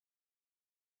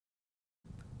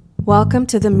Welcome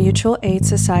to the Mutual Aid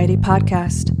Society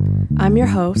podcast. I'm your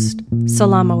host,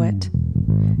 Salamawit.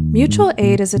 Mutual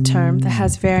aid is a term that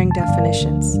has varying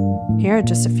definitions. Here are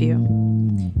just a few.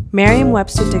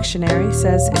 Merriam-Webster Dictionary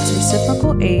says it's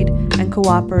reciprocal aid and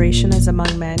cooperation as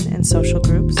among men in social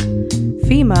groups.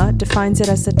 FEMA defines it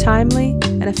as the timely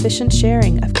and efficient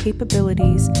sharing of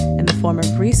capabilities in the form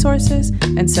of resources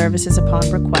and services upon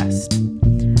request.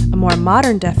 A more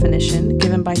modern definition,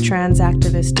 given by trans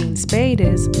activist Dean Spade,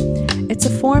 is it's a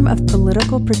form of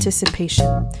political participation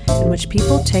in which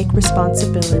people take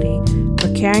responsibility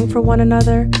for caring for one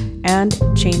another and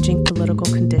changing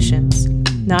political conditions,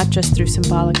 not just through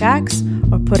symbolic acts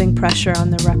or putting pressure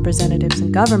on the representatives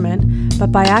in government,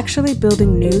 but by actually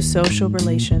building new social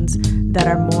relations that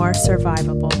are more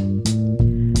survivable.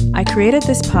 I created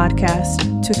this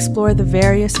podcast to explore the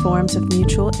various forms of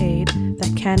mutual aid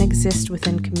that can exist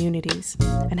within communities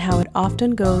and how it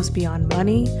often goes beyond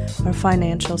money or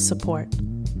financial support.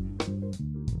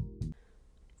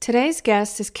 Today's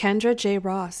guest is Kendra J.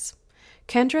 Ross.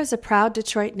 Kendra is a proud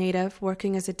Detroit native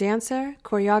working as a dancer,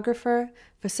 choreographer,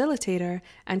 facilitator,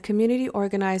 and community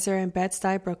organizer in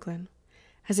Bed-Stuy, Brooklyn.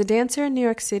 As a dancer in New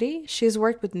York City, she has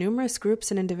worked with numerous groups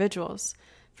and individuals.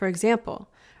 For example,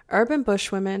 Urban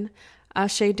Bushwomen,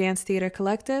 Ashe Dance Theater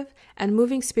Collective, and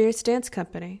Moving Spirits Dance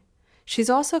Company. She's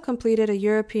also completed a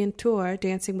European tour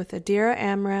dancing with Adira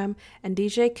Amram and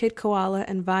DJ Kid Koala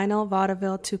in Vinyl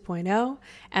Vaudeville 2.0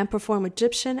 and performed with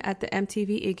Egyptian at the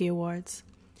MTV Iggy Awards.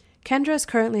 Kendra is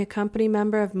currently a company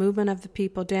member of Movement of the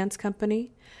People Dance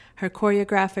Company. Her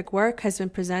choreographic work has been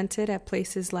presented at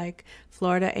places like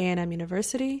Florida A&M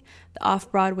University, the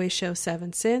off-Broadway show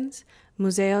Seven Sins,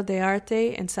 Museo de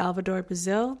Arte in Salvador,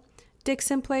 Brazil,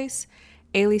 Dixon Place,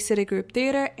 Ailey City Group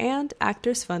Theater, and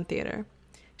Actors Fun Theater.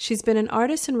 She's been an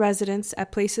artist in residence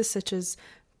at places such as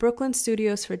Brooklyn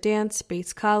Studios for Dance,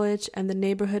 Bates College, and the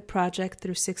Neighborhood Project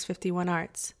through 651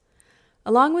 Arts.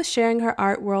 Along with sharing her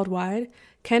art worldwide,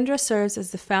 Kendra serves as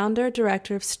the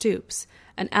founder-director of Stoops,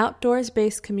 an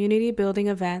outdoors-based community-building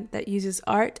event that uses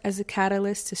art as a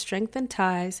catalyst to strengthen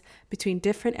ties between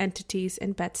different entities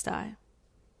in Bed-Stuy.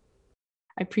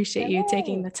 I appreciate you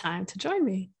taking the time to join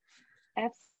me.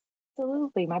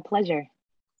 Absolutely, my pleasure.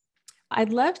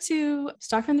 I'd love to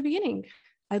start from the beginning.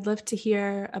 I'd love to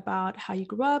hear about how you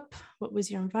grew up. What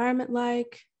was your environment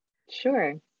like?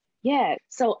 Sure. Yeah.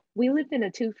 So we lived in a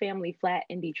 2-family flat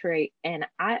in Detroit, and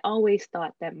I always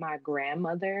thought that my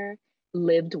grandmother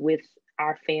lived with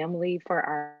our family for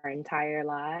our entire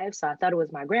lives. So I thought it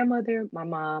was my grandmother, my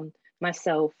mom,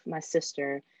 myself, my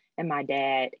sister, and my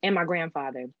dad, and my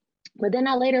grandfather. But then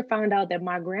I later found out that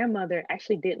my grandmother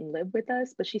actually didn't live with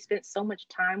us, but she spent so much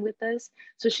time with us.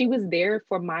 So she was there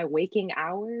for my waking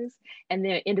hours and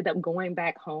then ended up going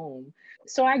back home.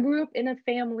 So I grew up in a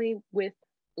family with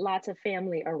lots of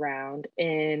family around,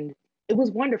 and it was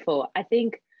wonderful. I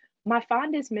think my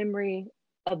fondest memory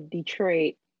of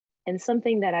Detroit, and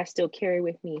something that I still carry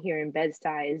with me here in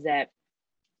Bed-Stuy, is that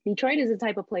Detroit is the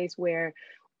type of place where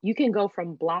you can go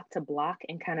from block to block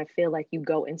and kind of feel like you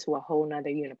go into a whole nother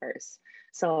universe.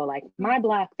 So like my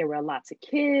block, there were lots of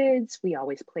kids. We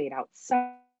always played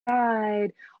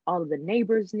outside. All of the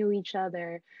neighbors knew each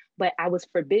other, but I was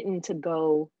forbidden to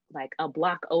go like a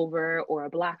block over or a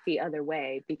block the other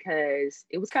way because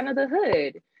it was kind of the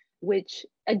hood, which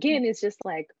again, is just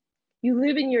like, you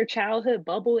live in your childhood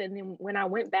bubble. And then when I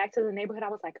went back to the neighborhood, I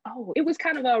was like, oh, it was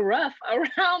kind of a rough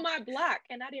around my block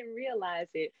and I didn't realize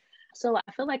it. So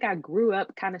I feel like I grew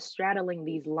up kind of straddling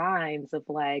these lines of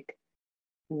like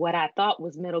what I thought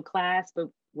was middle class, but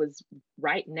was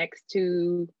right next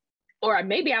to, or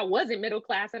maybe I wasn't middle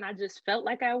class and I just felt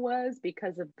like I was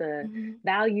because of the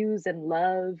values and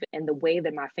love and the way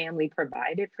that my family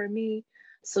provided for me.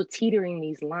 So teetering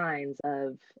these lines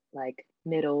of like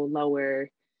middle, lower,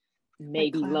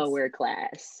 maybe lower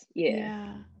class.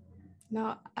 Yeah.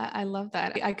 No, I love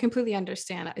that. I completely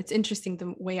understand. It's interesting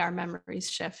the way our memories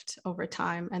shift over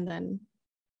time. And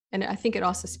I think it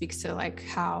also speaks to like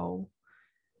how,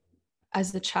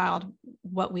 as a child,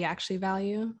 what we actually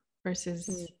value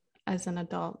versus as an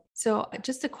adult. So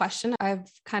just a question I've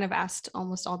kind of asked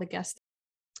almost all the guests.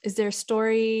 Is there a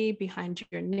story behind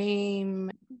your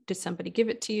name? Did somebody give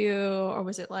it to you? Or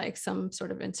was it like some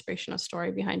sort of inspirational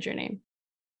story behind your name?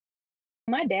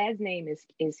 My dad's name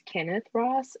is Kenneth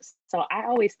Ross. So I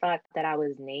always thought that I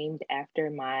was named after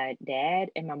my dad,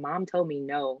 and my mom told me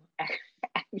no.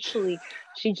 Actually,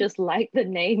 she just liked the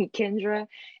name Kendra.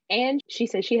 And she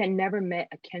said she had never met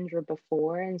a Kendra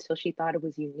before, and so she thought it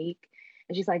was unique.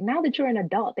 And she's like, now that you're an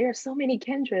adult, there are so many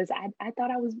Kendras. I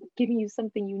thought I was giving you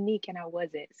something unique and I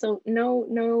wasn't. So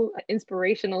no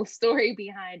inspirational story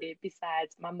behind it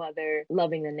besides my mother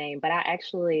loving the name. But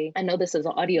I know this is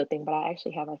an audio thing, but I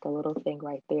actually have like a little thing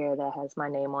right there that has my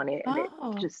name on it and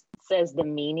it just says the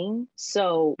meaning.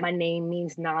 So my name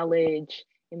means knowledge,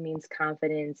 it means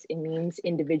confidence, it means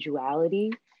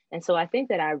individuality. And so I think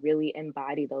that I really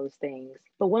embody those things.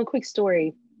 But one quick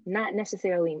story, not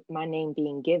necessarily my name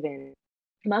being given.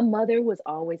 My mother was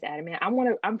always adamant.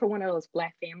 I'm from one of those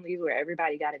Black families where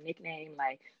everybody got a nickname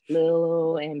like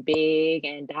Lil and Big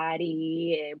and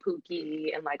Dottie and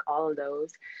Pookie and like all of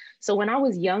those. So when I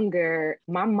was younger,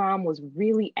 my mom was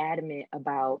really adamant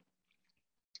about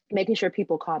making sure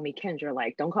people call me Kendra.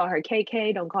 Like, don't call her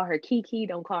KK, don't call her Kiki,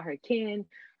 don't call her Ken.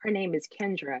 Her name is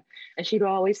Kendra. And she'd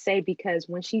always say, because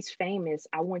when she's famous,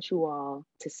 I want you all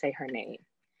to say her name.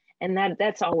 And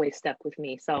that's always stuck with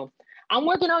me. So I'm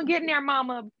working on getting there,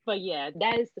 mama. But yeah,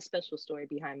 that is the special story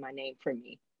behind my name for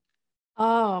me.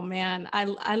 Oh man,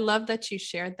 I love that you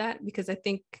shared that, because I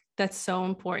think that's so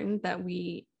important that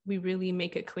we really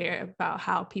make it clear about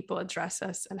how people address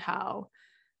us and how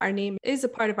our name is a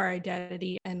part of our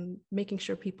identity, and making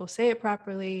sure people say it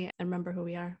properly and remember who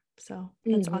we are. So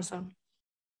that's awesome.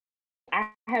 I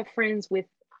have friends with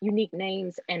unique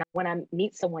names, and when I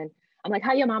meet someone, I'm like,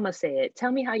 how your mama say it?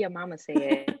 Tell me how your mama say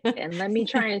it. And let me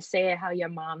try and say it how your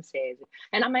mom says it.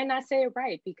 And I might not say it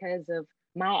right because of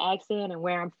my accent and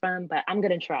where I'm from, but I'm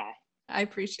going to try. I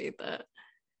appreciate that.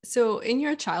 So in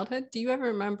your childhood, do you ever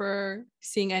remember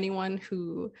seeing anyone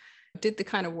who did the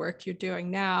kind of work you're doing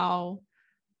now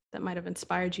that might have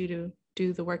inspired you to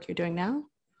do the work you're doing now?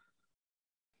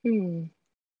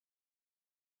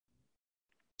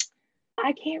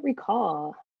 I can't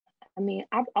recall. I mean,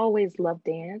 I've always loved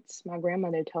dance. My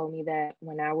grandmother told me that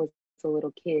when I was a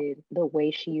little kid, the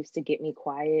way she used to get me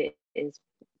quiet is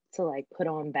to like put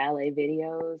on ballet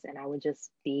videos and I would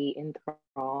just be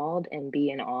enthralled and be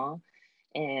in awe.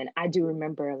 And I do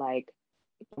remember like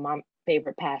my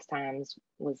favorite pastimes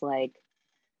was like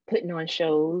putting on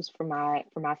shows for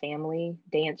my family,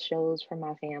 dance shows for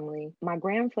my family. My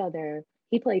grandfather,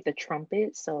 he played the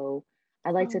trumpet, so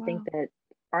I like to think that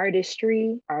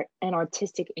artistry, art, and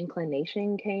artistic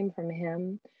inclination came from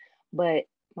him. But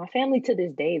my family to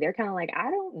this day, they're kind of like,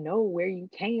 I don't know where you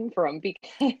came from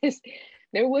because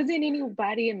there wasn't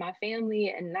anybody in my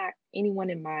family and not anyone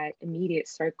in my immediate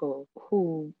circle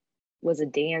who was a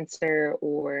dancer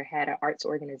or had an arts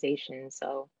organization.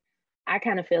 So I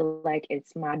kind of feel like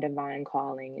it's my divine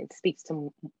calling. It speaks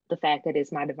to the fact that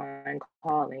it's my divine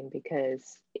calling because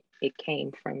it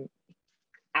came from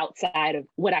outside of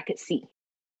what I could see.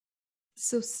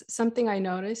 So something I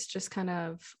noticed just kind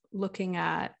of looking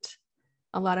at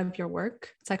a lot of your work,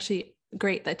 it's actually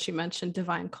great that you mentioned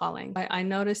divine calling. I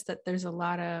noticed that there's a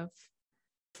lot of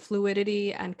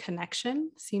fluidity and connection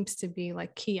seems to be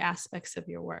like key aspects of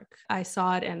your work. I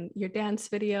saw it in your dance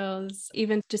videos,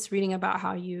 even just reading about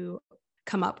how you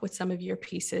come up with some of your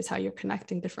pieces, how you're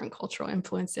connecting different cultural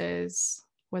influences,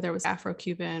 whether it was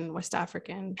Afro-Cuban, West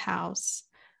African, house,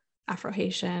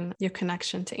 Afro-Haitian, your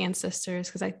connection to ancestors,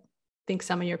 because I think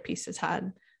some of your pieces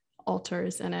had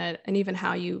altars in it, and even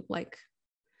how you like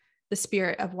the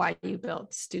spirit of why you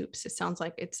built Stoops. It sounds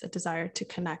like it's a desire to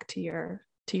connect to your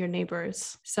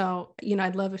neighbors. So,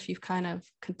 I'd love if you kind of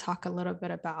could talk a little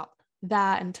bit about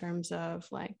that in terms of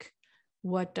like,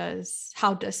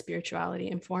 how does spirituality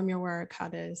inform your work? How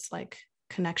does like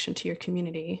connection to your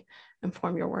community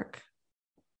inform your work?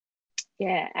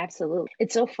 Yeah, absolutely.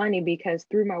 It's so funny because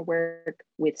through my work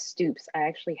with Stoops, I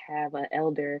actually have an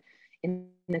elder in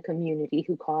the community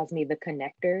who calls me the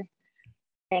connector.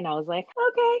 And I was like,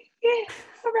 okay, yeah,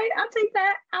 all right, I'll take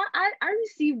that. I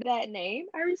received that name.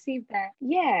 I received that.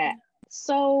 Yeah.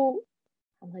 So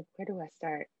I'm like, where do I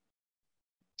start?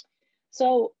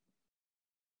 So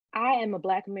I am a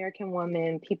Black American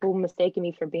woman. People mistaken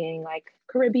me for being like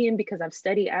Caribbean because I've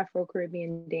studied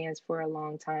Afro-Caribbean dance for a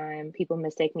long time. People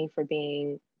mistake me for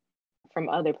being from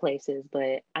other places,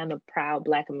 but I'm a proud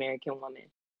Black American woman.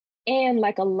 And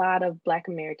like a lot of Black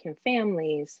American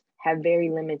families have very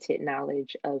limited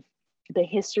knowledge of the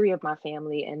history of my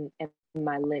family and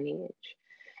my lineage.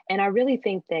 And I really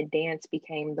think that dance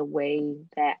became the way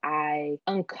that I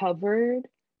uncovered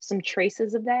some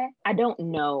traces of that. I don't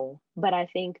know, but I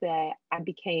think that I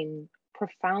became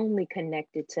profoundly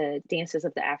connected to dances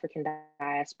of the African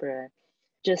diaspora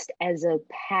just as a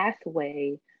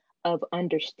pathway of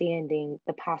understanding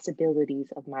the possibilities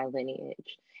of my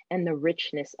lineage and the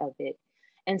richness of it.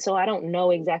 And so I don't know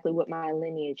exactly what my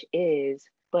lineage is,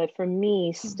 but for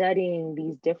me, studying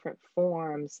these different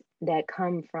forms that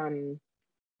come from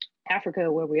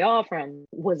Africa, where we all from,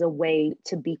 was a way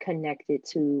to be connected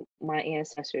to my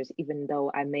ancestors, even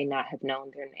though I may not have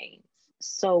known their names.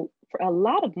 So for a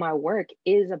lot of my work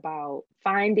is about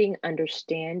finding,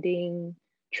 understanding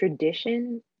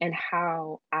tradition and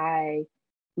how I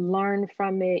learn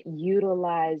from it,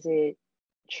 utilize it,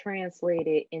 translate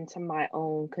it into my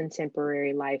own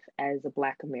contemporary life as a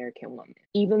Black American woman.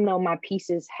 Even though my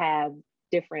pieces have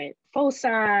different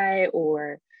foci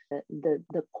or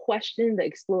the question, the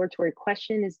exploratory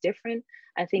question is different,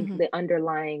 I think the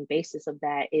underlying basis of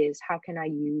that is how can I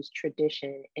use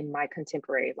tradition in my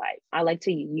contemporary life? I like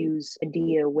to use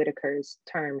Adia Whitaker's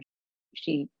term.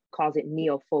 She calls it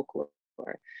neo-folklore.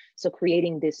 So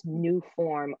creating this new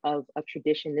form of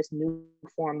tradition, this new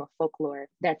form of folklore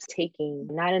that's taking,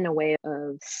 not in a way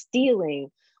of stealing,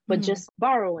 but just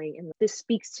borrowing. And this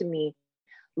speaks to me.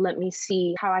 Let me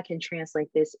see how I can translate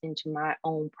this into my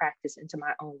own practice, into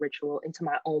my own ritual, into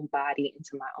my own body,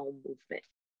 into my own movement.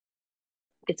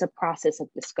 It's a process of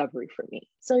discovery for me.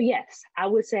 So yes, I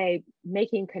would say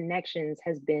making connections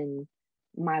has been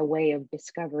my way of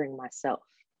discovering myself.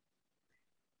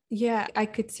 Yeah, I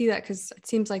could see that because it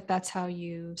seems like that's how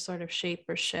you sort of shape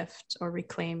or shift or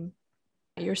reclaim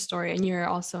your story. And you're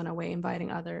also, in a way,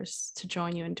 inviting others to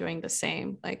join you in doing the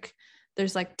same. Like,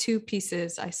 there's like two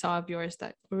pieces I saw of yours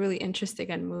that were really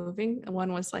interesting and moving.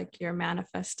 One was like your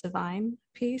Manifest Divine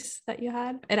piece that you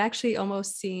had. It actually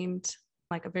almost seemed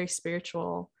like a very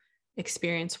spiritual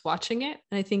experience watching it.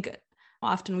 And I think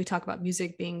often we talk about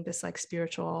music being this like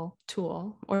spiritual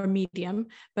tool or medium,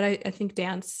 but I think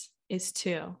dance is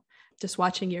too. Just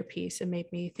watching your piece, it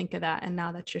made me think of that. And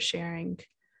now that you're sharing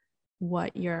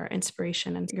what your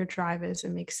inspiration and your drive is,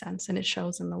 it makes sense and it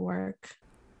shows in the work.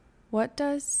 What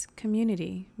does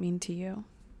community mean to you?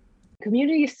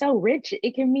 Community is so rich.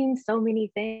 It can mean so many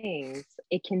things.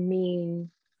 It can mean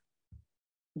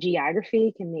geography,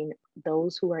 it can mean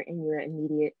those who are in your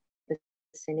immediate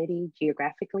vicinity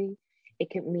geographically. It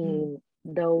can mean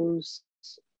those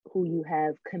who you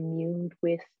have communed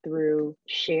with through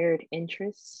shared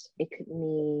interests. It could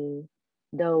mean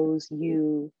those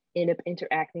you end up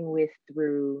interacting with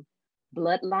through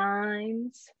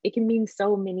bloodlines. It can mean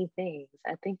so many things.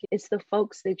 I think it's the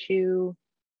folks that you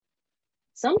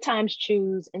sometimes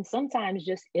choose and sometimes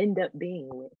just end up being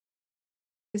with.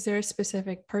 Is there a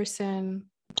specific person,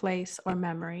 place, or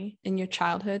memory in your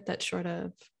childhood that sort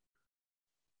of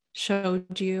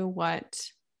showed you what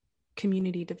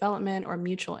community development or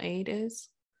mutual aid is?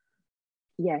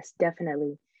 Yes,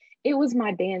 definitely. It was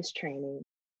my dance training.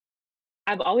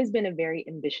 I've always been a very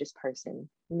ambitious person,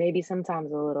 maybe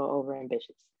sometimes a little over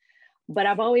ambitious, but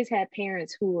I've always had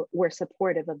parents who were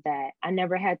supportive of that. I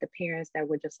never had the parents that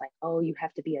were just like, oh, you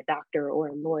have to be a doctor or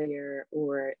a lawyer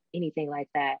or anything like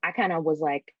that. I kind of was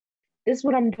like, this is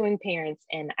what I'm doing, parents,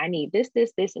 and I need this,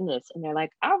 this, this, and this. And they're like,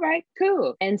 all right,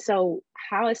 cool. And so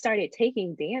how I started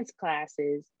taking dance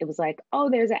classes, it was like,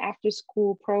 oh, there's an after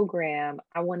school program.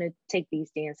 I want to take these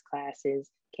dance classes.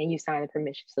 Can you sign a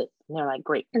permission slip? And they're like,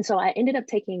 great. And so I ended up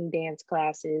taking dance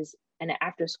classes and an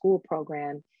after school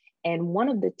program. And one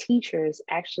of the teachers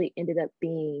actually ended up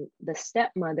being the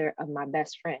stepmother of my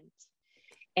best friends.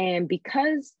 And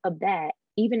because of that,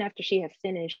 even after she had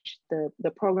finished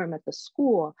the program at the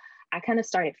school, I kind of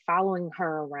started following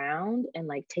her around and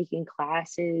like taking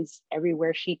classes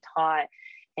everywhere she taught.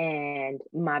 And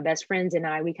my best friends and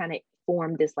I, we kind of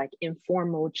formed this like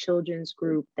informal children's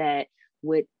group that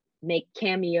would make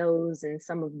cameos in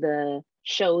some of the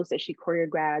shows that she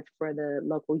choreographed for the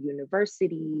local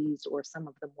universities or some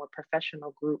of the more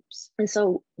professional groups. And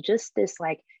so just this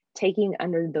like taking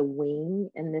under the wing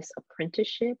and this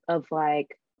apprenticeship of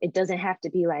like, it doesn't have to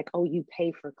be like, oh, you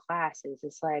pay for classes.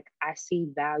 It's like, I see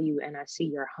value and I see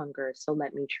your hunger, so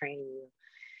let me train you.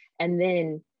 And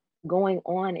then going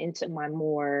on into my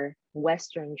more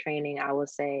Western training, I will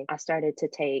say, I started to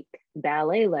take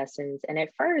ballet lessons. And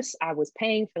at first, I was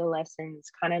paying for the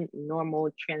lessons, kind of normal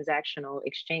transactional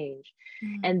exchange.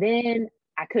 And then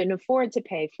I couldn't afford to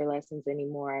pay for lessons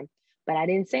anymore, but I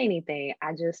didn't say anything.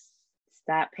 I just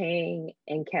stopped paying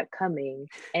and kept coming.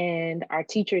 And our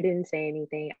teacher didn't say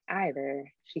anything either.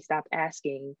 She stopped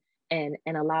asking and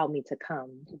allowed me to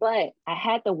come. But I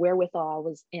had the wherewithal, I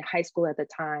was in high school at the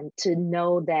time, to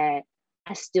know that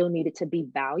I still needed to be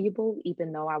valuable,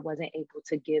 even though I wasn't able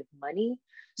to give money.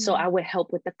 So I would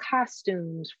help with the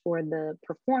costumes for the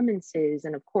performances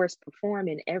and of course perform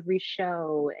in every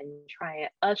show and try and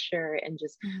usher and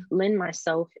just lend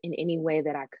myself in any way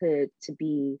that I could to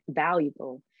be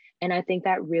valuable. And I think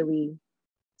that really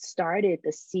started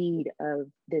the seed of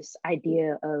this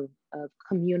idea of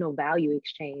communal value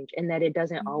exchange, and that it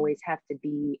doesn't always have to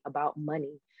be about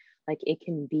money. Like it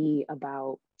can be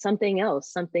about something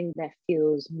else, something that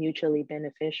feels mutually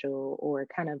beneficial or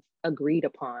kind of agreed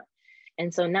upon.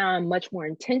 And so now I'm much more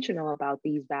intentional about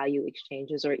these value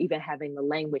exchanges, or even having the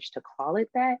language to call it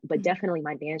that. But definitely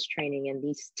my dance training and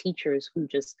these teachers who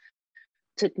just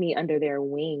took me under their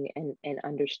wing and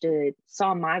understood,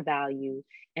 saw my value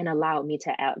and allowed me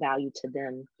to add value to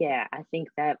them. Yeah, I think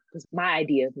that was my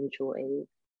idea of mutual aid.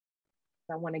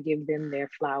 I want to give them their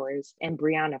flowers. And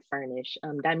Brianna Furnish.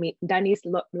 Denise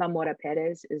Lamora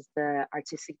Perez is the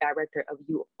artistic director of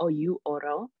OU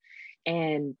Oro,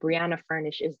 and Brianna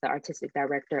Furnish is the artistic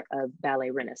director of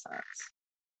Ballet Renaissance.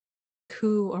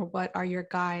 Who or what are your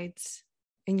guides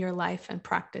in your life and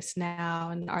practice now?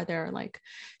 And are there like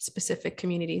specific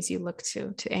communities you look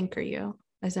to anchor you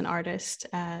as an artist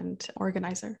and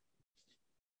organizer?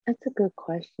 That's a good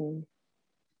question.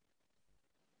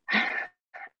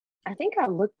 I think I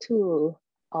look to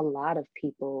a lot of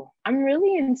people. I'm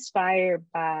really inspired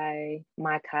by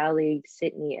my colleague,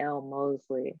 Sydney L.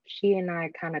 Mosley. She and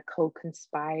I kind of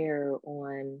co-conspire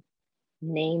on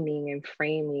naming and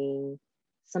framing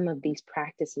some of these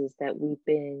practices that we've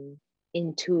been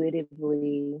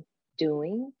intuitively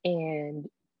doing. And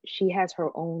she has her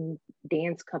own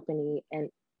dance company, and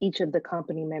each of the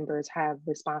company members have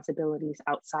responsibilities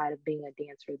outside of being a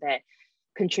dancer that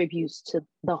contributes to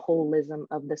the holism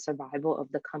of the survival of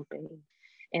the company.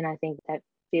 And I think that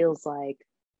feels like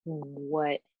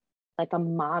a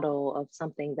model of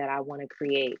something that I want to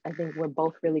create. I think we're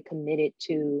both really committed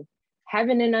to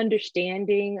having an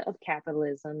understanding of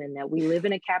capitalism and that we live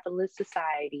in a capitalist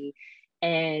society,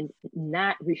 and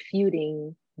not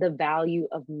refuting the value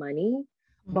of money,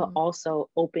 but also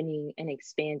opening and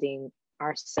expanding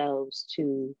ourselves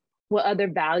to what other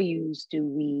values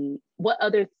what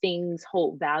other things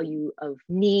hold value of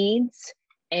needs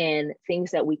and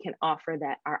things that we can offer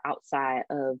that are outside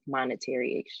of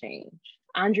monetary exchange.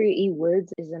 Andrea E.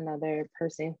 Woods is another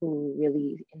person who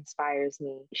really inspires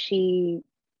me. She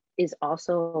is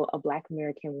also a Black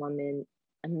American woman,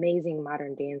 amazing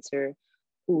modern dancer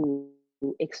who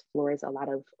explores a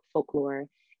lot of folklore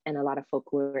and a lot of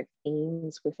folkloric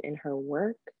themes within her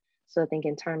work. So I think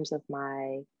in terms of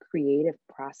my creative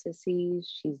processes,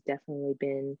 she's definitely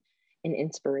been an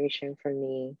inspiration for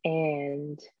me.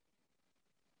 And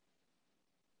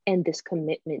this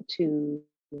commitment to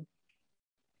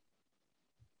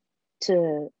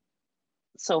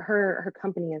so her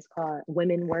company is called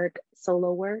Women Work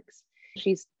Solo Works.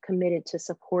 She's committed to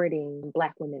supporting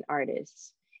Black women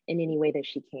artists in any way that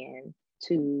she can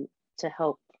to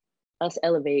help us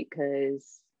elevate,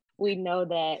 because we know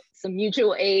that some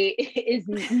mutual aid is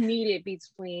needed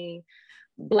between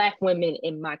Black women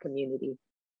in my community.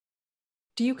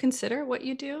 Do you consider what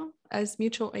you do as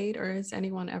mutual aid, or has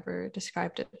anyone ever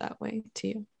described it that way to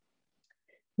you?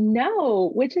 No,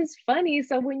 which is funny.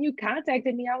 So when you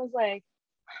contacted me, I was like,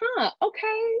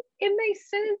 okay, it makes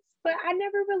sense. But I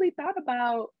never really thought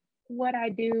about what I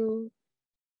do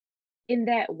in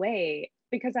that way,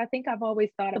 because I think I've always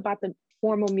thought about the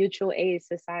formal mutual aid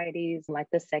societies, like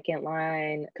the Second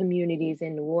Line communities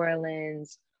in New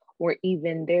Orleans, or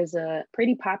even there's a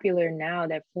pretty popular now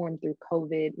that formed through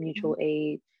COVID mutual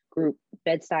aid group,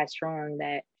 Bedside Strong,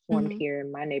 that formed here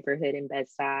in my neighborhood in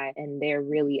Bedside. And they're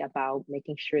really about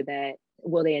making sure that,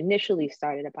 well, they initially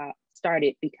started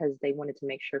because they wanted to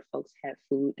make sure folks had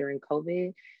food during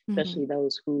COVID, especially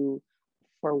those who,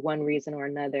 for one reason or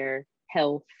another,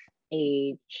 health,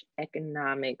 age,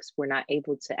 economics, were not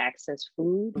able to access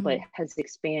food, but has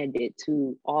expanded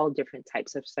to all different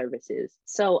types of services.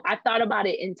 So I thought about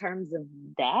it in terms of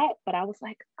that, but I was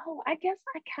like, oh, I guess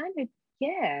I kind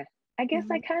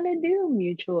of do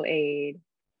mutual aid.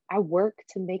 I work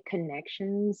to make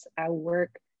connections. I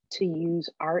work to use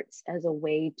arts as a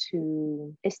way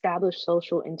to establish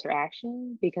social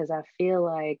interaction, because I feel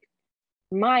like,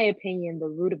 in my opinion, the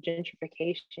root of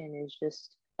gentrification is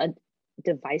just a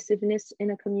divisiveness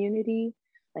in a community.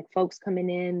 Like folks coming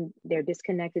in, they're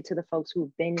disconnected to the folks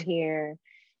who've been here.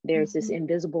 There's this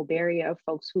invisible barrier of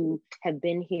folks who have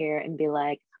been here and be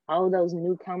like, oh, those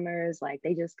newcomers, like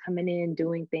they just coming in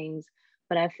doing things.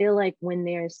 But I feel like when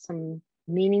there's some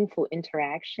meaningful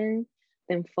interaction,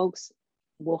 then folks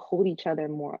will hold each other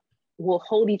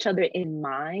in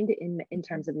mind in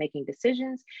terms of making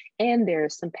decisions, and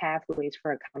there's some pathways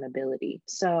for accountability.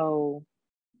 So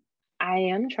I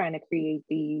am trying to create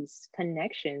these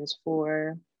connections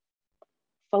for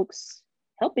folks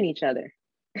helping each other,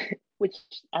 which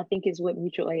I think is what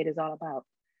mutual aid is all about.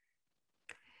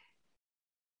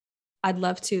 I'd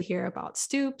love to hear about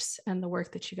Stoops and the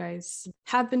work that you guys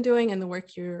have been doing and the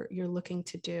work you're looking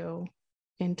to do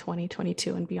in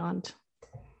 2022 and beyond.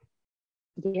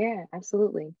 Yeah,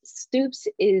 absolutely. Stoops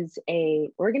is a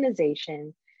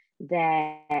organization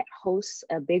that hosts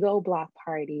a big old block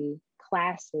party,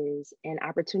 classes, and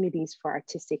opportunities for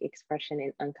artistic expression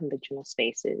in unconventional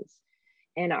spaces.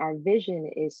 And our vision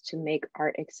is to make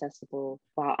art accessible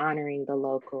while honoring the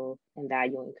local and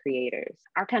valuing creators.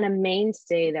 Our kind of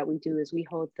mainstay that we do is we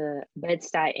hold the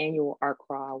Bed-Stuy annual art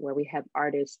crawl, where we have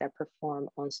artists that perform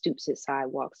on stoops at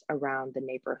sidewalks around the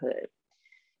neighborhood.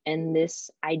 And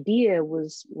this idea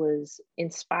was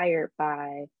inspired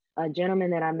by a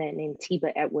gentleman that I met named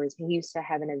Tiba Edwards. He used to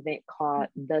have an event called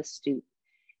The Stoop.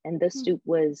 And The Stoop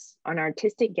was an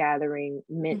artistic gathering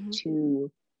meant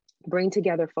to bring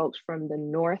together folks from the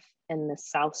north and the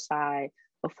south side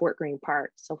of Fort Greene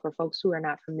Park. So for folks who are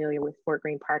not familiar with Fort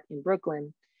Greene Park in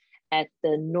Brooklyn, at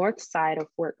the north side of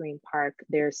Fort Greene Park,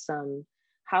 there's some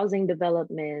housing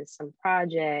development, some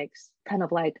projects, kind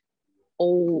of like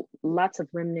old, lots of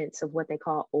remnants of what they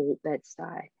call old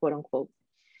Bed-Stuy, quote unquote.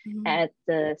 At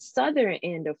the southern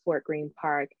end of Fort Greene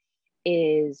Park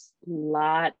is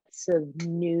lots of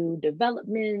new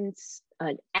developments,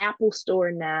 an Apple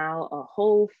store now, a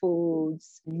Whole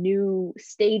Foods, new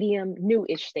stadium,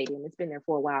 new-ish stadium. It's been there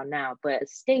for a while now, but a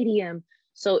stadium.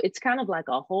 So it's kind of like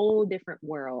a whole different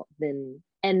world than,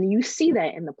 and you see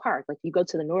that in the park. Like you go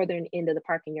to the northern end of the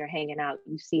park and you're hanging out,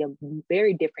 you see a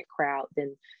very different crowd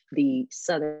than the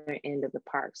southern end of the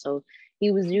park. So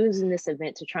he was using this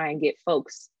event to try and get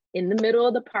folks in the middle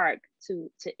of the park to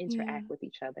interact with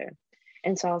each other.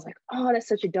 And so I was like, oh, that's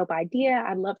such a dope idea.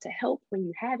 I'd love to help when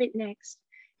you have it next.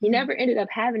 He never ended up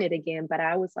having it again, but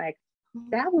I was like,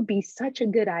 that would be such a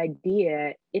good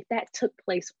idea if that took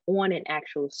place on an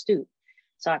actual stoop.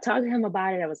 So I talked to him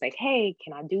about it. I was like, hey,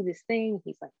 can I do this thing?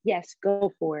 He's like, yes,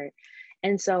 go for it.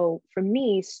 And so for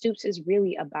me, Stoops is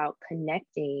really about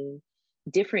connecting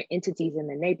different entities in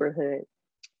the neighborhood,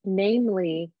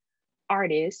 namely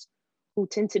artists who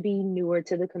tend to be newer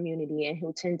to the community and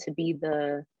who tend to be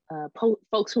the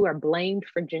folks who are blamed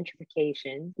for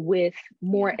gentrification, with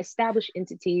more established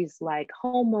entities like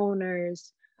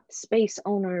homeowners, space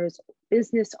owners,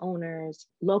 business owners,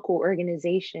 local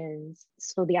organizations.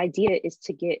 So the idea is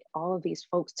to get all of these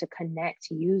folks to connect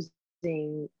using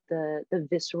the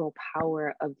visceral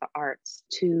power of the arts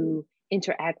to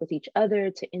interact with each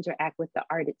other, to interact with the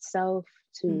art itself,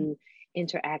 to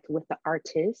interact with the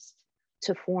artist,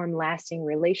 to form lasting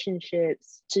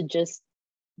relationships, to just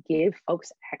give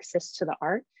folks access to the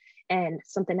art. And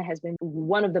something that has been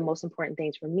one of the most important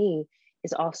things for me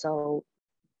is also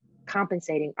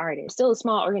compensating artists. Still a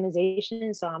small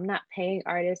organization, so I'm not paying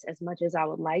artists as much as I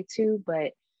would like to,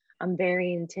 but I'm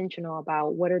very intentional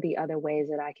about what are the other ways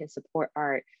that I can support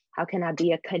art? How can I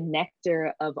be a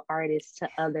connector of artists to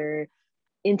other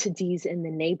entities in the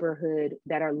neighborhood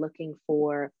that are looking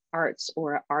for arts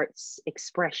or arts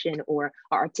expression or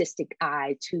artistic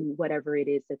eye to whatever it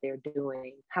is that they're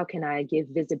doing? How can I give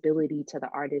visibility to the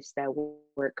artists that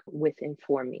work with and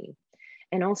for me?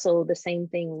 And also the same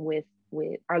thing with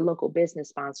our local business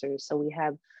sponsors. So we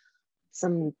have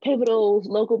some pivotal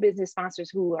local business sponsors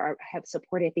who have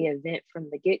supported the event from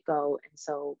the get-go. And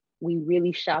so we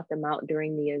really shout them out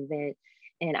during the event.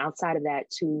 And outside of that,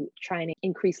 to try and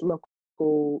increase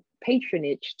local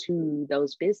patronage to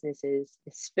those businesses,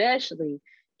 especially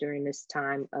during this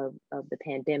time of the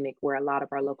pandemic, where a lot of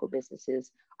our local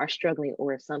businesses are struggling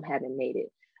or some haven't made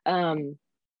it.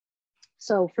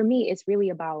 So for me, it's really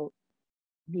about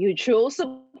mutual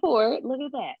support. Look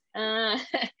at that.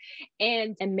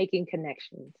 And making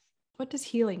connections. What does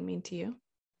healing mean to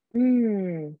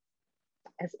you?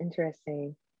 That's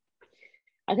interesting.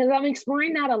 Because I'm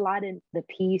exploring that a lot in the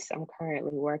piece I'm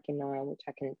currently working on, which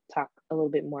I can talk a little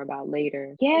bit more about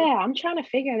later. Yeah, I'm trying to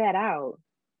figure that out.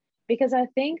 Because I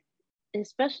think,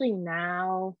 especially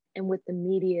now and with the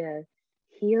media,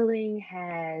 healing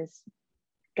has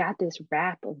got this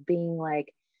rap of being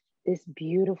like this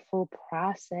beautiful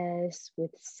process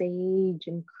with sage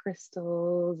and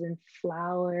crystals and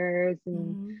flowers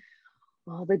and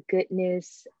all the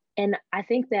goodness. And I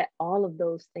think that all of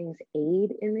those things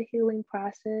aid in the healing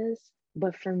process.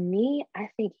 But for me, I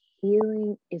think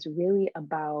healing is really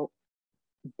about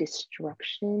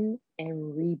destruction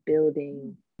and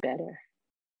rebuilding better.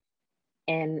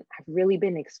 And I've really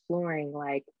been exploring,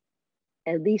 like,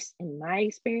 at least in my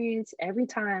experience, every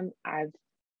time I've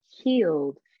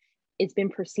healed, it's been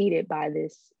preceded by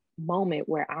this moment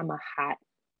where I'm I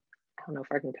don't know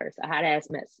if I can curse, a hot ass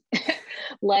mess.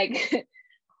 Like,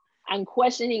 I'm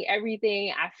questioning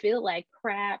everything. I feel like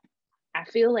crap. I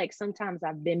feel like sometimes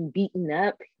I've been beaten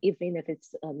up, even if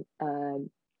it's a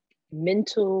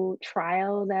mental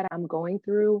trial that I'm going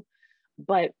through.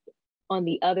 But on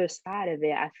the other side of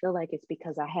it, I feel like it's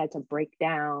because I had to break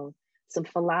down some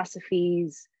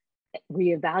philosophies,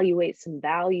 reevaluate some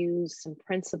values, some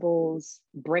principles,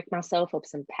 break myself of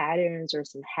some patterns or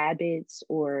some habits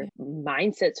or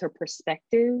mindsets or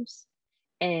perspectives,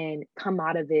 and come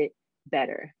out of it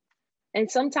better. And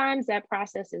sometimes that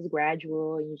process is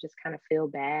gradual and you just kind of feel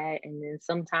bad. And then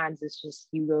sometimes it's just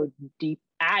you go deep.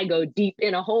 I go deep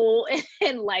in a hole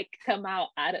and like come out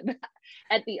of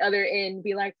at the other end,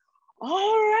 be like,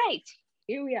 all right,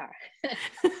 here we are.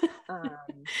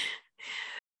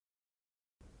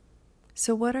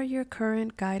 So what are your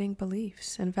current guiding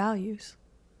beliefs and values?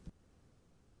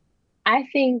 I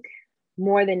think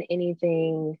more than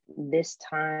anything, this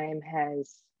time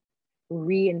has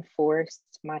reinforced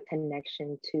my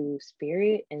connection to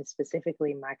spirit, and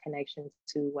specifically my connection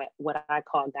to what I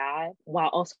call God, while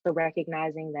also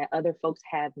recognizing that other folks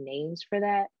have names for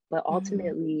that. But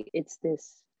ultimately, it's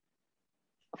this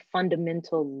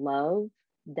fundamental love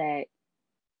that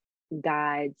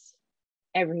guides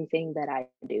everything that I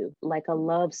do, like a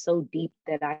love so deep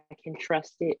that I can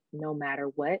trust it no matter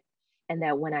what. And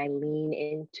that when I lean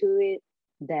into it,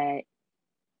 that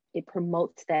it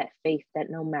promotes that faith that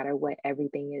no matter what,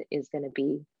 everything is going to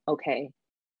be okay.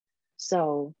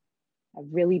 So I've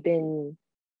really been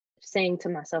saying to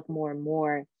myself more and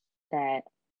more that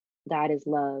God is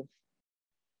love.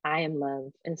 I am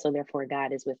love. And so therefore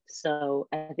God is with. So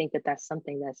I think that that's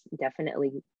something that's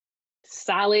definitely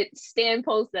solid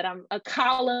standpost, that I'm a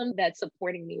column that's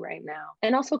supporting me right now.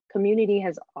 And also community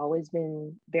has always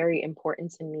been very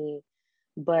important to me.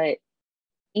 But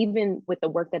even with the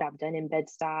work that I've done in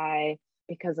Bed-Stuy,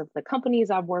 because of the companies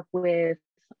I've worked with,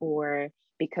 or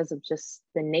because of just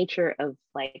the nature of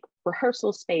like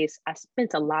rehearsal space, I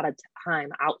spent a lot of time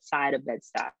outside of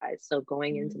Bed-Stuy. So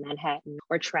going into Manhattan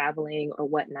or traveling or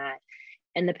whatnot.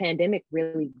 And the pandemic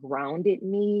really grounded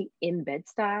me in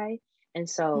Bed-Stuy. And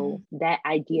so that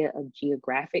idea of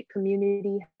geographic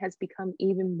community has become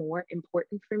even more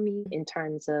important for me in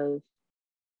terms of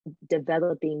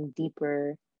developing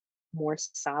deeper, more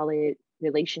solid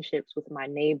relationships with my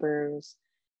neighbors,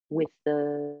 with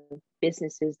the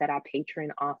businesses that I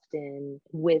patron often,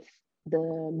 with the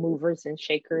movers and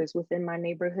shakers within my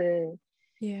neighborhood.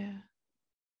 Yeah.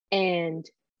 And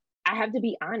I have to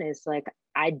be honest, like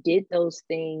I did those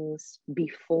things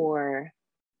before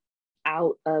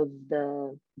out of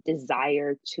the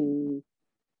desire to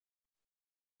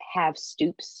have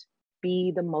Stoops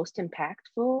be the most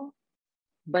impactful.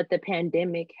 But the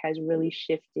pandemic has really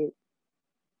shifted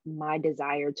my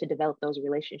desire to develop those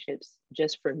relationships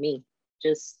just for me,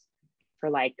 just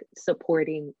for like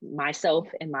supporting myself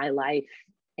and my life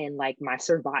and like my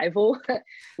survival,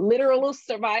 literal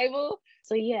survival.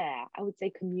 So yeah, I would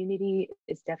say community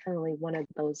is definitely one of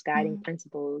those guiding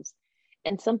principles.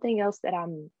 And something else that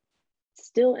I'm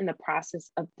still in the process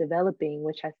of developing,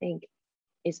 which I think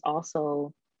is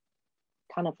also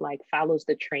kind of like follows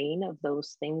the train of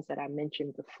those things that I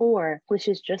mentioned before, which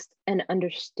is just an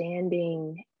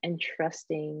understanding and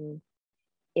trusting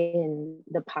in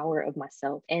the power of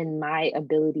myself and my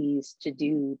abilities to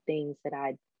do things that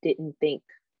I didn't think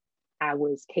I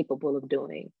was capable of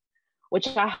doing, which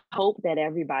I hope that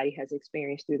everybody has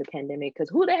experienced through the pandemic, because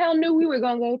who the hell knew we were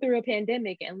going to go through a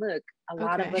pandemic? And look, a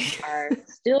lot of us are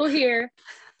still here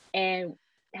and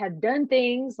have done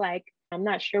things like, I'm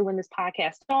not sure when this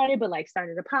podcast started, but like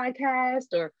started a podcast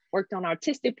or worked on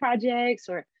artistic projects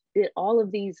or did all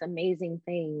of these amazing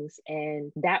things.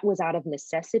 And that was out of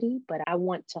necessity, but I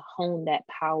want to hone that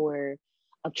power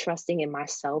of trusting in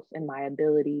myself and my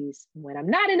abilities when I'm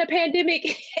not in a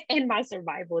pandemic and my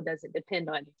survival doesn't depend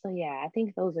on it. So yeah, I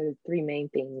think those are the three main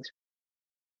things.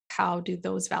 How do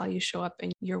those values show up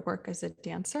in your work as a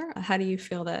dancer? How do you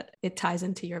feel that it ties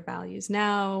into your values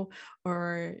now?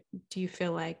 Or do you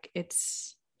feel like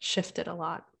it's shifted a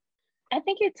lot? I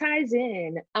think it ties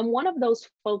in. I'm one of those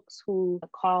folks who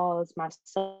calls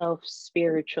myself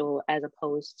spiritual as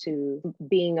opposed to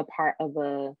being a part of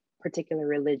a particular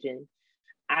religion.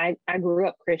 I grew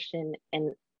up Christian,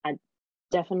 and I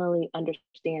definitely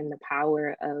understand the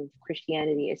power of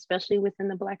Christianity, especially within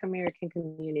the Black American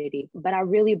community. But I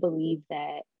really believe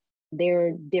that there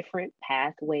are different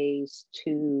pathways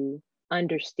to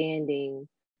understanding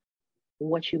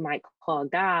what you might call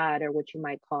God or what you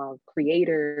might call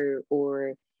creator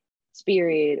or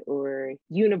spirit or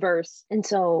universe. And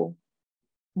so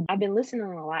I've been listening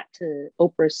a lot to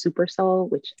Oprah's Super Soul,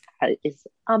 which is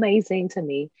amazing to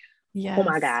me. Yes. Oh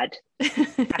my God.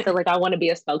 I feel like I want to be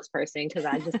a spokesperson because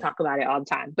I just talk about it all the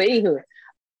time. But anywho,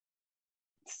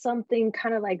 something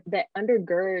kind of like that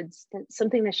undergirds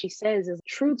something that she says is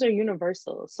truths are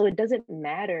universal. So it doesn't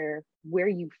matter where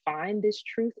you find this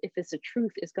truth. If it's a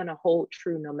truth, it's going to hold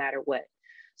true no matter what.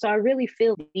 So I really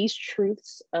feel these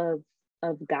truths of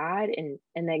God and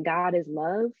that God is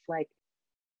love, like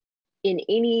in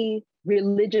any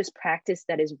religious practice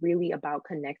that is really about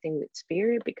connecting with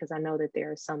spirit, because I know that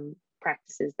there are some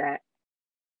practices that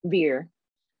veer,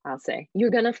 I'll say, you're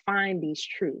going to find these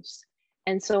truths.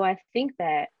 And so I think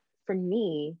that for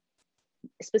me,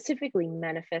 specifically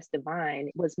Manifest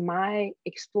Divine was my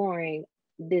exploring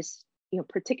this,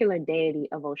 particular deity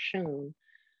of Oshun,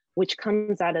 which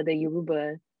comes out of the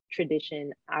Yoruba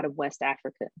tradition out of West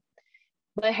Africa,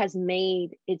 but has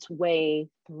made its way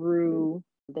through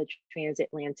the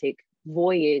transatlantic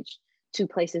voyage to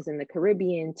places in the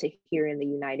Caribbean to here in the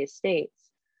United States.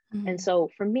 Mm-hmm. And so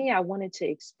for me, I wanted to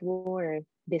explore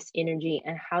this energy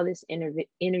and how this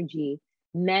energy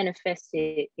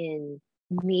manifested in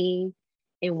me,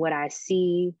 in what I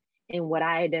see, in what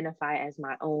I identify as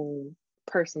my own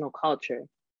personal culture.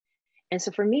 And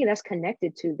so for me, that's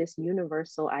connected to this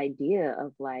universal idea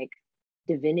of like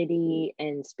divinity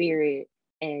and spirit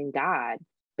and God,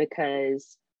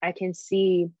 because I can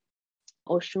see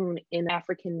Oshun in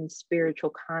African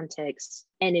spiritual context,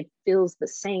 and it feels the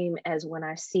same as when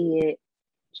I see it,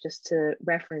 just to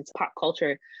reference pop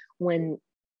culture, when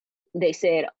they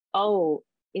said, oh,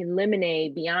 in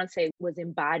Lemonade, Beyonce was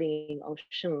embodying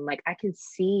Oshun. Like I can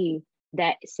see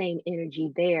that same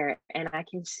energy there, and I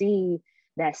can see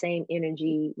that same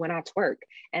energy when I twerk,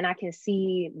 and I can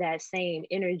see that same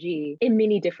energy in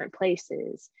many different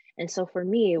places. And so for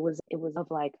me, it was of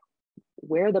like,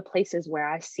 where are the places where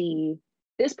I see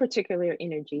this particular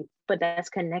energy, but that's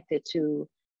connected to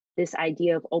this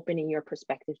idea of opening your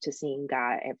perspective to seeing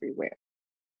God everywhere.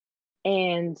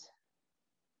 And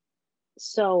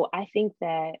so I think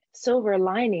that Silver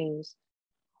Linings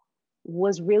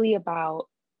was really about,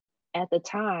 at the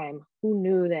time, who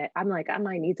knew that I'm like, I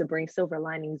might need to bring Silver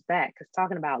Linings back, because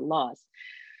talking about loss.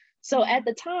 So at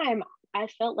the time, I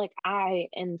felt like I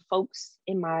and folks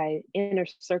in my inner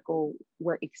circle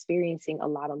were experiencing a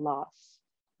lot of loss.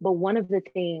 But one of the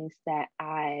things that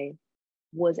I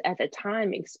was at the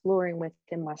time exploring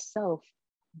within myself,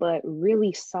 but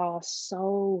really saw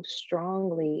so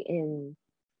strongly in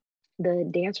the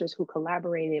dancers who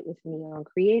collaborated with me on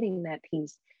creating that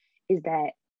piece, is that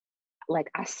like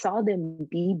I saw them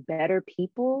be better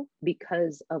people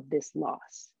because of this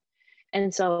loss.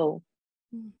 And so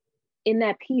in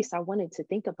that piece, I wanted to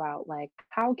think about like,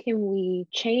 how can we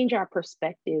change our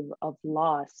perspective of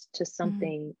loss to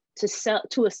something,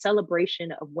 to a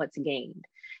celebration of what's gained.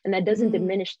 And that doesn't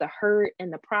diminish the hurt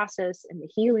and the process and the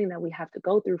healing that we have to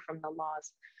go through from the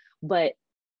loss. But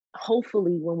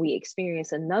hopefully when we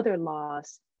experience another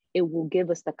loss, it will give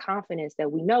us the confidence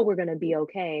that we know we're going to be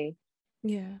okay.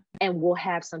 Yeah. And we'll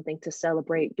have something to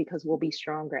celebrate because we'll be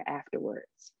stronger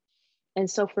afterwards. And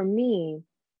so for me,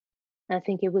 I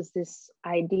think it was this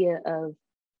idea of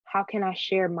how can I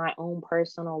share my own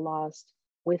personal loss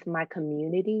with my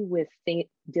community, with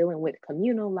dealing with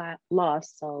communal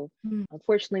loss. So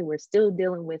unfortunately, we're still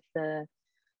dealing with the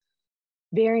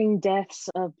varying deaths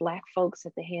of Black folks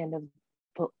at the hand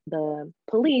of the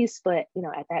police. But,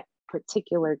 at that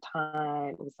particular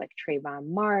time, it was like Trayvon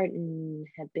Martin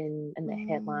had been in the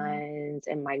headlines,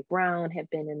 and Mike Brown had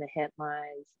been in the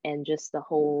headlines, and just the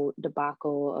whole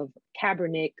debacle of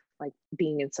Kaepernick, like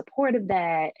being in support of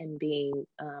that and being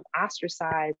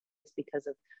ostracized because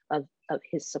of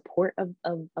his support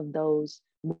of those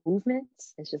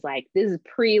movements. It's just like, this is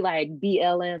pre like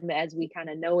BLM as we kind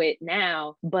of know it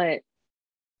now. But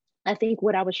I think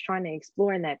what I was trying to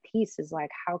explore in that piece is like,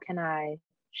 how can I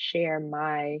share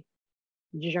my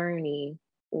journey,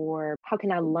 or how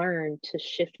can I learn to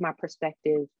shift my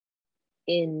perspective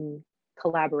in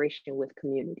collaboration with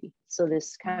community? So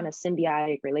this kind of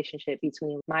symbiotic relationship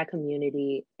between my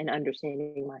community and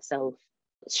understanding myself,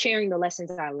 sharing the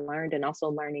lessons I learned and also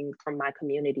learning from my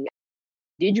community.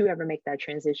 Did you ever make that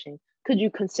transition? Could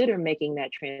you consider making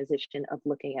that transition of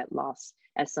looking at loss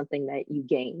as something that you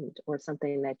gained, or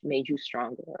something that made you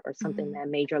stronger, or something that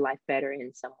made your life better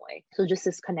in some way? So just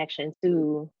this connection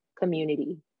to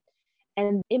community.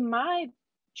 And in my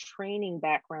training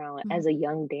background as a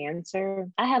young dancer,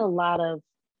 I had a lot of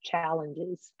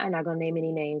challenges. I'm not going to name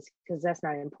any names because that's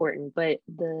not important, but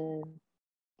the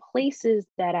places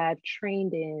that I've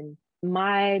trained in,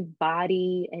 my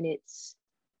body and its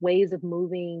ways of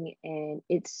moving and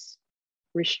its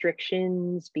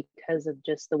restrictions, because of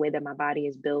just the way that my body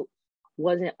is built,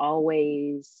 wasn't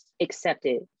always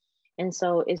accepted. And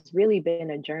so it's really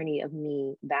been a journey of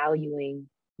me valuing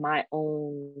my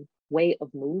own way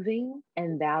of moving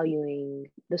and valuing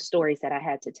the stories that I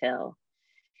had to tell.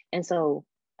 And so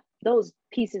those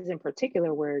pieces in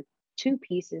particular were two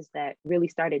pieces that really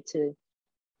started to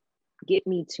get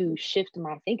me to shift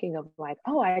my thinking of like,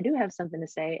 oh, I do have something to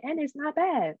say and it's not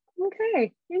bad.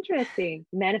 Okay, interesting.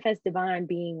 Manifest Divine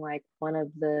being like one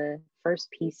of the first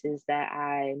pieces that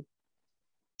I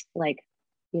like,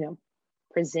 you know,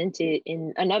 presented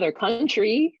in another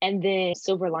country. And then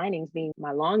Silver Linings being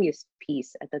my longest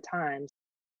piece at the time.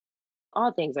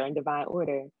 All things are in divine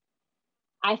order.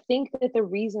 I think that the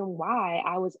reason why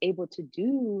I was able to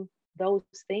do those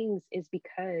things is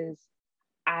because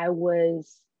I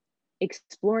was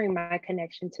exploring my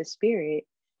connection to spirit.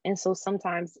 And so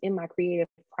sometimes in my creative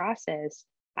process,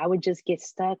 I would just get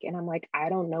stuck and I'm like, I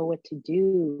don't know what to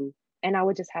do. And I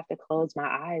would just have to close my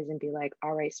eyes and be like,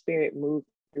 all right, spirit, move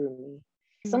through me.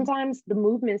 Sometimes the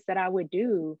movements that I would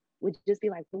do would just be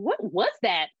like, what was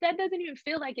that? That doesn't even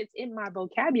feel like it's in my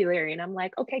vocabulary. And I'm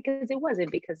like, okay, because it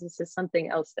wasn't, because this is something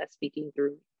else that's speaking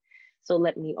through me. So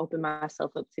let me open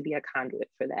myself up to be a conduit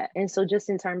for that. And so just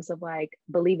in terms of like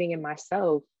believing in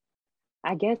myself,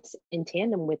 I guess in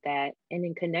tandem with that and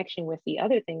in connection with the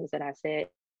other things that I said,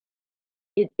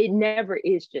 it never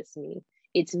is just me.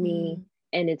 It's me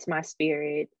and it's my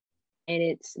spirit and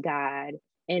it's God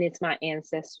and it's my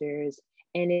ancestors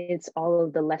and it's all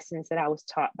of the lessons that I was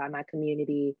taught by my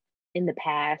community in the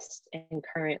past and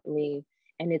currently,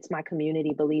 and it's my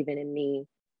community believing in me.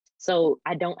 So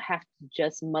I don't have to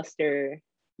just muster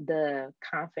the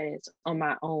confidence on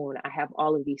my own. I have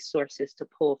all of these sources to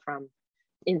pull from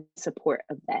in support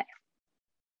of that.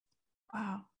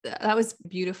 Wow, that was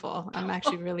beautiful. I'm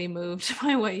actually really moved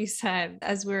by what you said.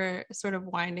 As we're sort of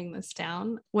winding this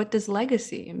down, what does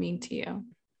legacy mean to you?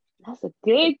 That's a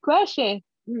good question.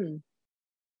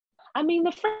 I mean,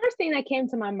 the first thing that came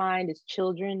to my mind is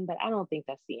children, but I don't think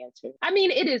that's the answer. I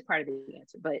mean, it is part of the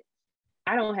answer, but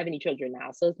I don't have any children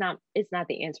now, so it's not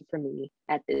the answer for me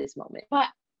at this moment. But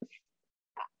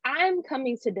I'm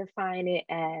coming to define it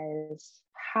as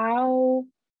how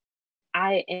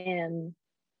I am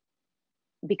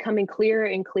becoming clearer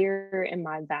and clearer in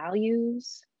my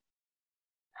values.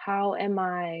 How am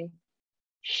I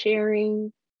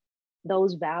sharing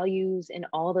those values in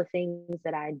all the things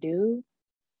that I do?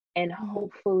 And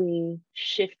hopefully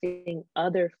shifting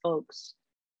other folks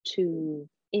to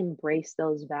embrace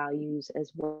those values as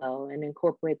well and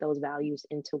incorporate those values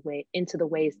into the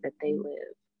ways that they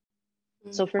live.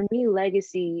 So for me,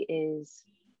 legacy is,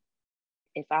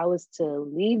 if I was to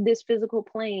leave this physical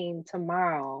plane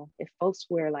tomorrow, if folks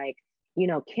were like, you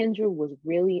know, Kendra was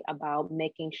really about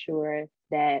making sure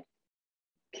that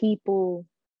people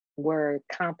were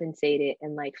compensated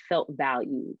and like felt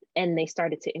valued, and they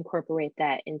started to incorporate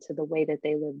that into the way that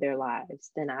they live their lives,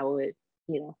 then I would,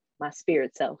 you know, my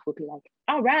spirit self would be like,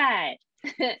 all right,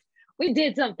 we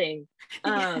did something.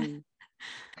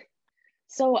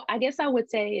 So I guess I would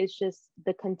say it's just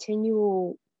the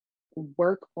continual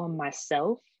work on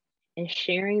myself and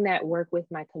sharing that work with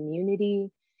my community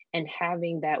and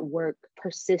having that work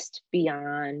persist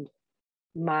beyond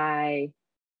my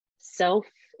self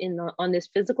on this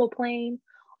physical plane,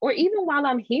 or even while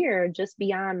I'm here, just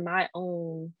beyond my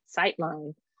own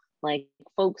sightline. Like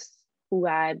folks who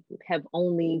I have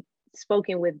only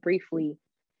spoken with briefly,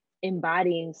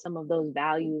 embodying some of those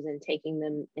values and taking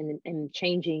them and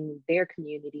changing their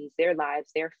communities, their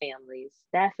lives, their families.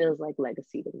 That feels like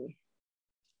legacy to me.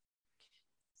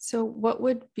 So what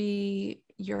would be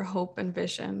your hope and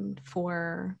vision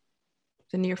for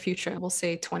the near future? We'll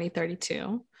say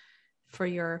 2032 for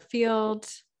your field,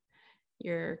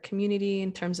 your community,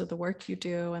 in terms of the work you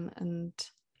do, and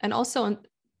also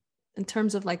in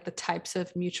terms of like the types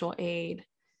of mutual aid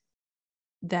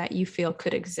that you feel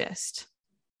could exist.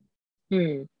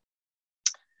 Yeah,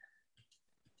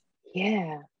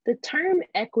 the term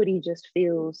equity just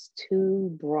feels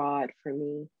too broad for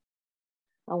me.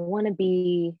 I want to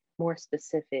be more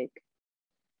specific.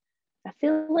 I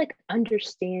feel like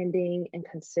understanding and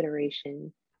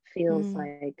consideration feels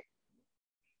like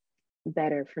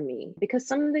better for me, because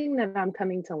something that I'm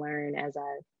coming to learn as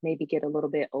I maybe get a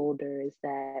little bit older is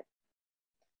that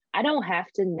I don't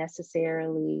have to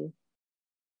necessarily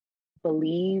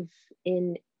believe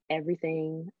in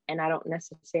everything, and I don't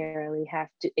necessarily have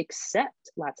to accept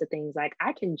lots of things. Like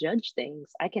I can judge things,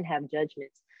 I can have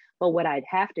judgments, but what I'd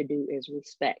have to do is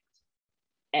respect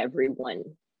everyone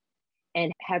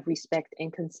and have respect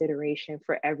and consideration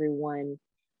for everyone,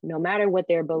 no matter what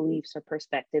their beliefs or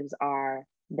perspectives are,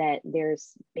 that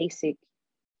there's basic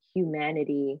human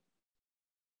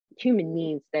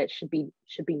needs that should be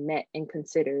met and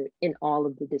considered in all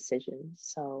of the decisions.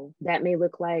 So that may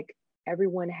look like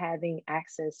everyone having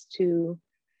access to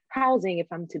housing, if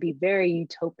I'm to be very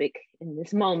utopic in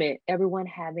this moment, everyone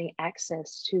having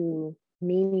access to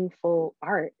meaningful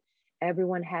art,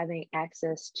 everyone having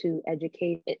access to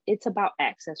educate. It's about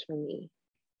access for me.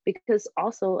 Because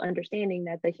also understanding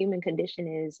that the human condition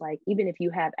is like, even if you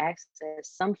have access,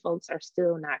 some folks are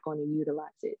still not going to utilize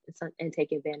it and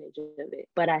take advantage of it.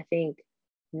 But I think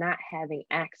not having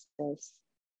access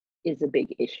is a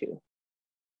big issue.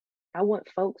 I want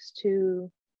folks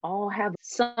to all have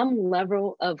some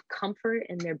level of comfort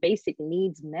and their basic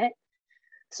needs met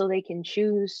so they can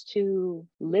choose to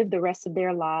live the rest of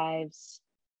their lives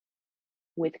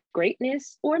with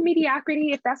greatness or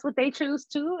mediocrity if that's what they choose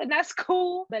to, and that's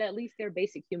cool, but at least their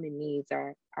basic human needs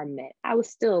are met. I was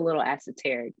still a little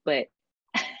esoteric, but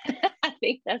I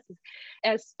think that's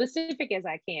as specific as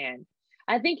I can.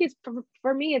 I think it's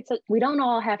for me, we don't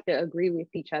all have to agree with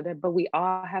each other, but we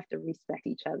all have to respect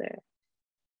each other.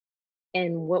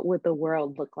 And what would the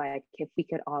world look like if we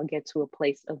could all get to a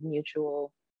place of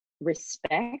mutual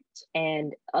respect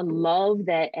and a love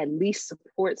that at least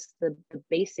supports the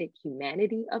basic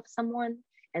humanity of someone,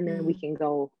 and then we can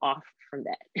go off from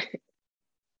that.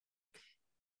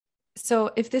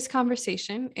 So if this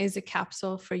conversation is a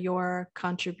capsule for your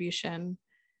contribution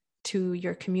to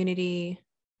your community,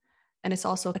 and it's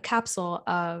also a capsule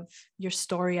of your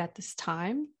story at this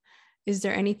time, is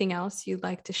there anything else you'd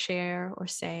like to share or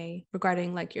say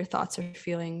regarding like your thoughts or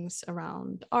feelings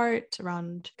around art,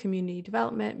 around community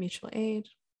development, mutual aid?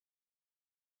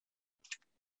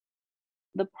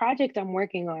 The project I'm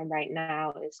working on right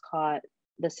now is called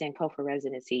the Sankofa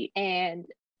Residency. And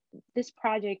this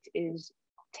project is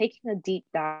taking a deep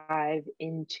dive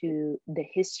into the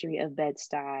history of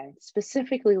Bed-Stuy,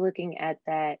 specifically looking at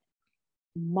that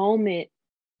moment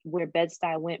where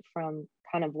Bed-Stuy went from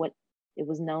kind of what it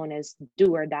was known as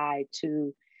do or die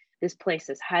to this place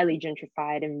that's highly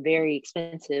gentrified and very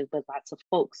expensive, but lots of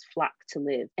folks flock to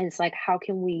live. And it's like, how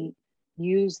can we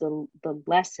use the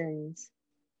lessons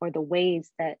or the ways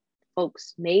that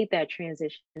folks made that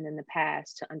transition in the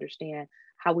past to understand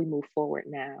how we move forward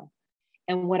now?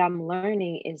 And what I'm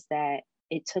learning is that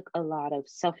it took a lot of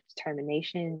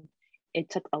self-determination, it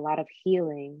took a lot of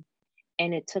healing,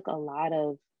 and it took a lot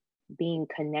of being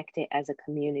connected as a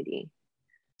community.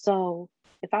 So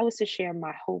if I was to share,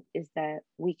 my hope is that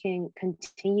we can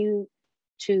continue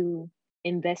to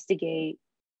investigate,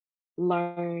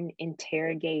 learn,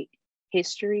 interrogate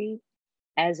history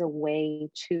as a way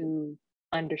to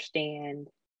understand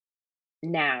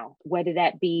now, whether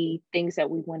that be things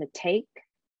that we want to take,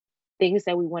 things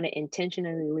that we want to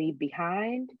intentionally leave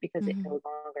behind because it no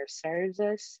longer serves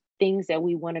us, things that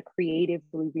we want to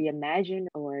creatively reimagine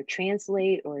or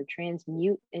translate or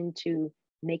transmute into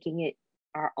making it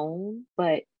our own,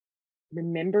 but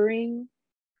remembering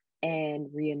and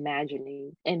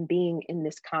reimagining and being in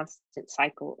this constant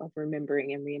cycle of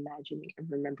remembering and reimagining and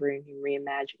remembering and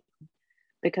reimagining.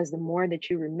 Because the more that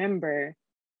you remember,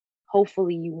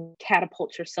 hopefully you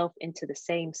catapult yourself into the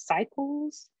same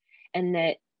cycles, and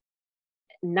that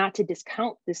not to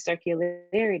discount this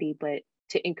circularity, but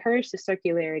to encourage the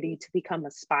circularity to become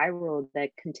a spiral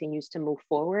that continues to move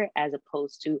forward as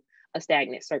opposed to a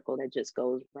stagnant circle that just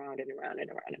goes round and around and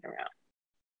around and around.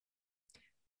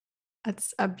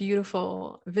 That's a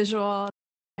beautiful visual.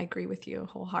 I agree with you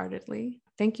wholeheartedly.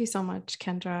 Thank you so much,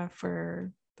 Kendra,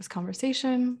 for this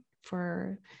conversation,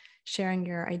 for sharing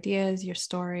your ideas, your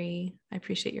story. I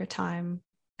appreciate your time.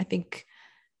 I think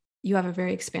you have a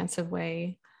very expansive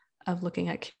way of looking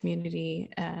at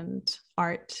community and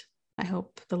art. I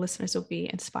hope the listeners will be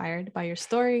inspired by your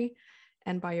story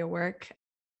and by your work.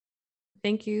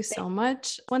 Thank you so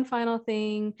much. One final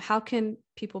thing, how can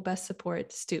people best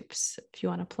support Stoops? If you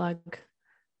want to plug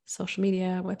social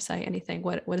media, website, anything,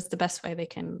 what is the best way they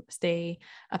can stay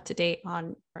up to date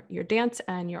on your dance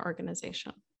and your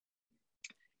organization?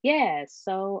 Yeah,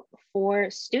 so for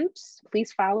Stoops,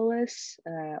 please follow us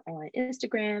on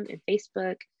Instagram and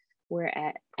Facebook. We're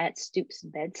at Stoops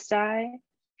Bed-Stuy,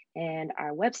 and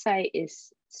our website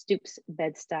is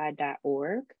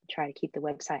stoopsbedstuy.org. Try to keep the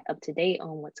website up to date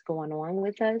on what's going on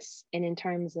with us. And in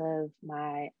terms of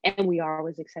and we are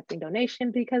always accepting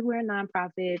donation because we're a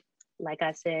nonprofit. Like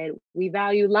I said, we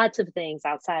value lots of things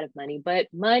outside of money, but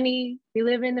money, we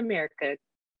live in America,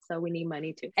 so we need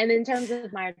money too. And in terms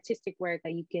of my artistic work,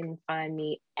 you can find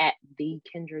me at the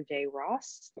Kendra J.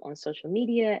 Ross on social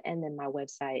media. And then my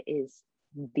website is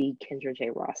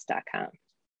thekendrajross.com.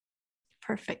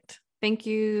 Perfect. Thank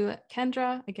you,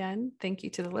 Kendra. Again, thank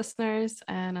you to the listeners.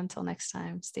 And until next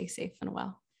time, stay safe and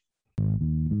well.